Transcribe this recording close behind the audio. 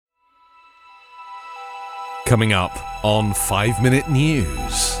Coming up on 5 Minute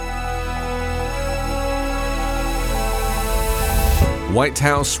News. White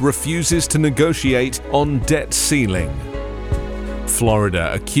House refuses to negotiate on debt ceiling.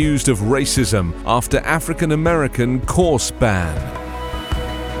 Florida accused of racism after African American course ban.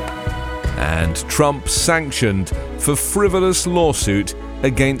 And Trump sanctioned for frivolous lawsuit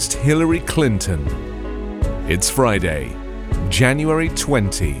against Hillary Clinton. It's Friday, January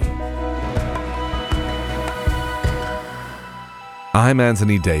 20. I'm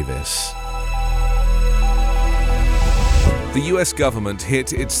Anthony Davis. The US government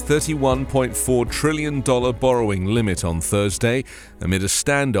hit its $31.4 trillion borrowing limit on Thursday amid a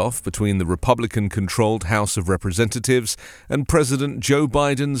standoff between the Republican-controlled House of Representatives and President Joe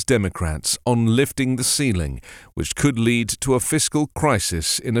Biden's Democrats on lifting the ceiling, which could lead to a fiscal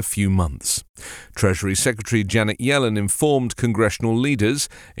crisis in a few months. Treasury Secretary Janet Yellen informed congressional leaders,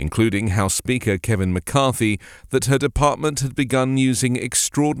 including House Speaker Kevin McCarthy, that her department had begun using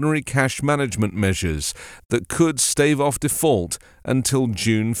extraordinary cash management measures that could stave off default until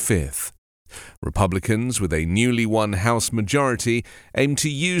June 5th. Republicans, with a newly won House majority, aim to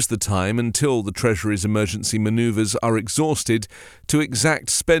use the time until the Treasury's emergency maneuvers are exhausted to exact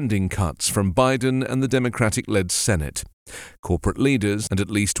spending cuts from Biden and the Democratic-led Senate. Corporate leaders and at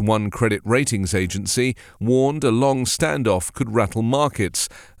least one credit ratings agency warned a long standoff could rattle markets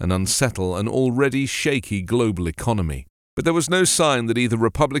and unsettle an already shaky global economy. But there was no sign that either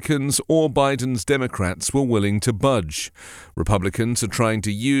Republicans or Biden's Democrats were willing to budge. Republicans are trying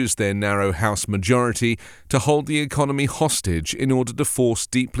to use their narrow House majority to hold the economy hostage in order to force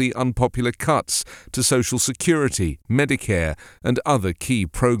deeply unpopular cuts to Social Security, Medicare, and other key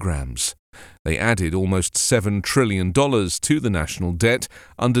programs. They added almost $7 trillion to the national debt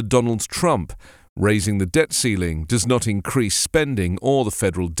under Donald Trump. Raising the debt ceiling does not increase spending or the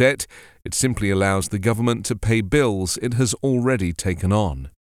federal debt. It simply allows the government to pay bills it has already taken on.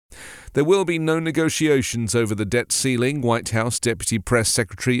 There will be no negotiations over the debt ceiling, White House Deputy Press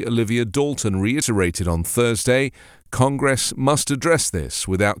Secretary Olivia Dalton reiterated on Thursday. Congress must address this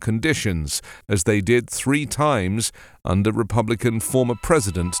without conditions, as they did 3 times under Republican former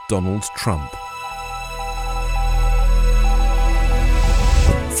President Donald Trump.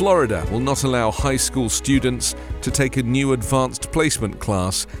 Florida will not allow high school students to take a new advanced placement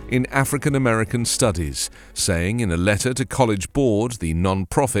class in African American studies, saying in a letter to College Board, the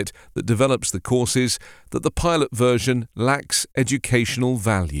non-profit that develops the courses, that the pilot version lacks educational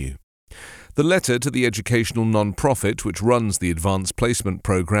value. The letter to the educational non-profit which runs the advanced placement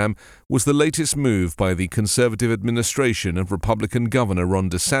program was the latest move by the conservative administration of Republican Governor Ron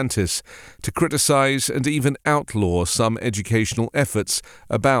DeSantis to criticize and even outlaw some educational efforts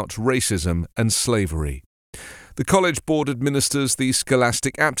about racism and slavery. The College Board administers the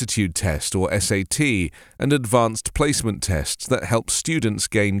Scholastic Aptitude Test, or SAT, and advanced placement tests that help students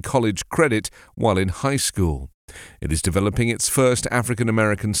gain college credit while in high school. It is developing its first African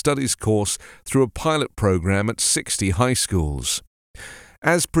American Studies course through a pilot program at 60 high schools.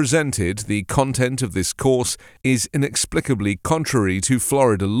 As presented, the content of this course is inexplicably contrary to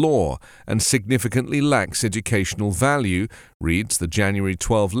Florida law and significantly lacks educational value, reads the January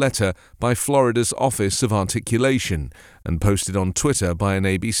 12 letter by Florida's Office of Articulation and posted on Twitter by an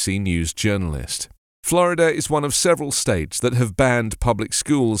ABC News journalist. Florida is one of several states that have banned public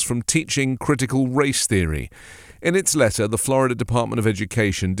schools from teaching critical race theory. In its letter, the Florida Department of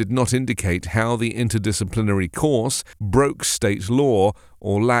Education did not indicate how the interdisciplinary course broke state law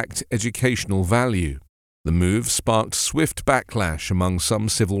or lacked educational value. The move sparked swift backlash among some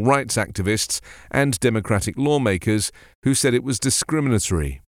civil rights activists and Democratic lawmakers who said it was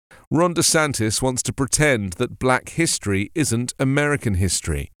discriminatory. Ron DeSantis wants to pretend that black history isn't American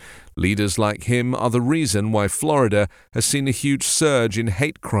history. Leaders like him are the reason why Florida has seen a huge surge in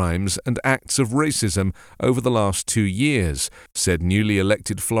hate crimes and acts of racism over the last 2 years, said newly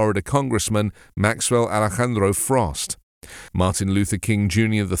elected Florida Congressman Maxwell Alejandro Frost. Martin Luther King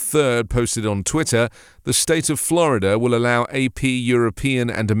Jr. III posted on Twitter, "The state of Florida will allow AP European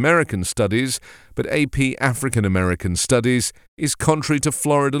and American Studies, but AP African American Studies is contrary to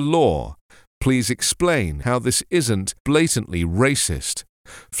Florida law. Please explain how this isn't blatantly racist.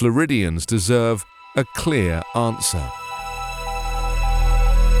 Floridians deserve a clear answer."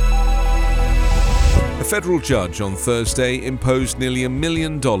 A federal judge on Thursday imposed nearly $1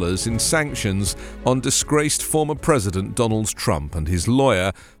 million in sanctions on disgraced former President Donald Trump and his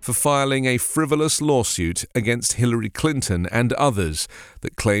lawyer for filing a frivolous lawsuit against Hillary Clinton and others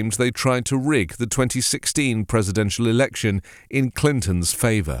that claimed they tried to rig the 2016 presidential election in Clinton's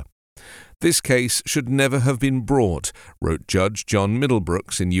favor. This case should never have been brought, wrote Judge John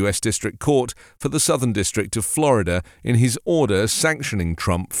Middlebrooks in U.S. District Court for the Southern District of Florida in his order sanctioning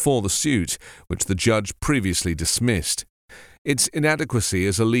Trump for the suit, which the judge previously dismissed. Its inadequacy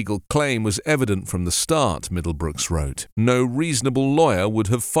as a legal claim was evident from the start, Middlebrooks wrote. No reasonable lawyer would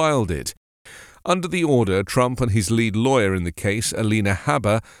have filed it. Under the order, Trump and his lead lawyer in the case, Alina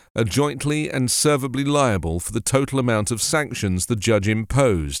Habba, are jointly and servably liable for the total amount of sanctions the judge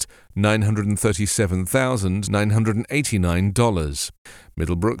imposed, $937,989.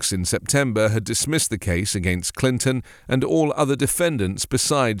 Middlebrooks in September had dismissed the case against Clinton and all other defendants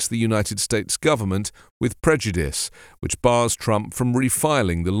besides the United States government with prejudice, which bars Trump from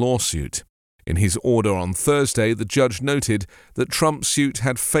refiling the lawsuit. In his order on Thursday, the judge noted that Trump's suit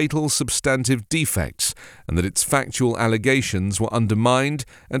had fatal substantive defects and that its factual allegations were undermined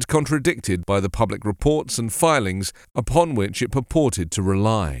and contradicted by the public reports and filings upon which it purported to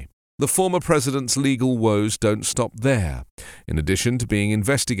rely. The former president's legal woes don't stop there. In addition to being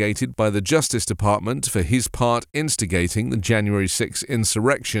investigated by the Justice Department for his part instigating the January 6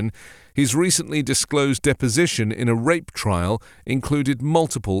 insurrection, his recently disclosed deposition in a rape trial included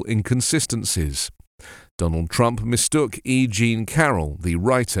multiple inconsistencies. Donald Trump mistook E. Jean Carroll, the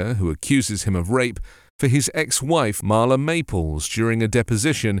writer who accuses him of rape, for his ex-wife Marla Maples during a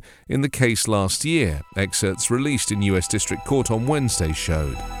deposition in the case last year, excerpts released in U.S. District Court on Wednesday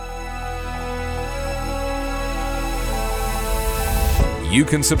showed. You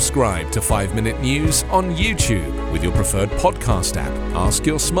can subscribe to 5 Minute News on YouTube with your preferred podcast app. Ask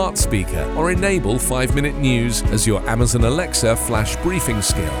your smart speaker or enable 5 Minute News as your Amazon Alexa flash briefing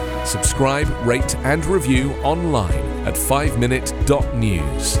skill. Subscribe, rate and review online at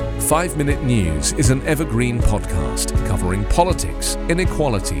 5minute.news. 5 Minute News is an evergreen podcast covering politics,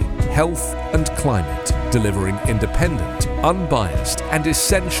 inequality, health and climate, delivering independent, unbiased and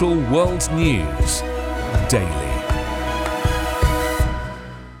essential world news daily.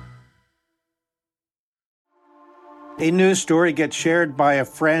 A news story gets shared by a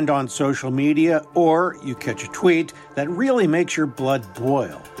friend on social media, or you catch a tweet that really makes your blood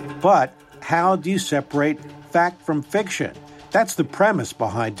boil. But how do you separate fact from fiction? That's the premise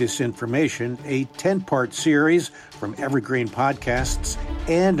behind Disinformation, a 10-part series from Evergreen Podcasts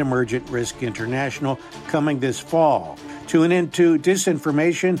and Emergent Risk International coming this fall. Tune into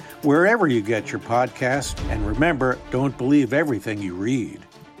Disinformation wherever you get your podcasts, and remember, don't believe everything you read.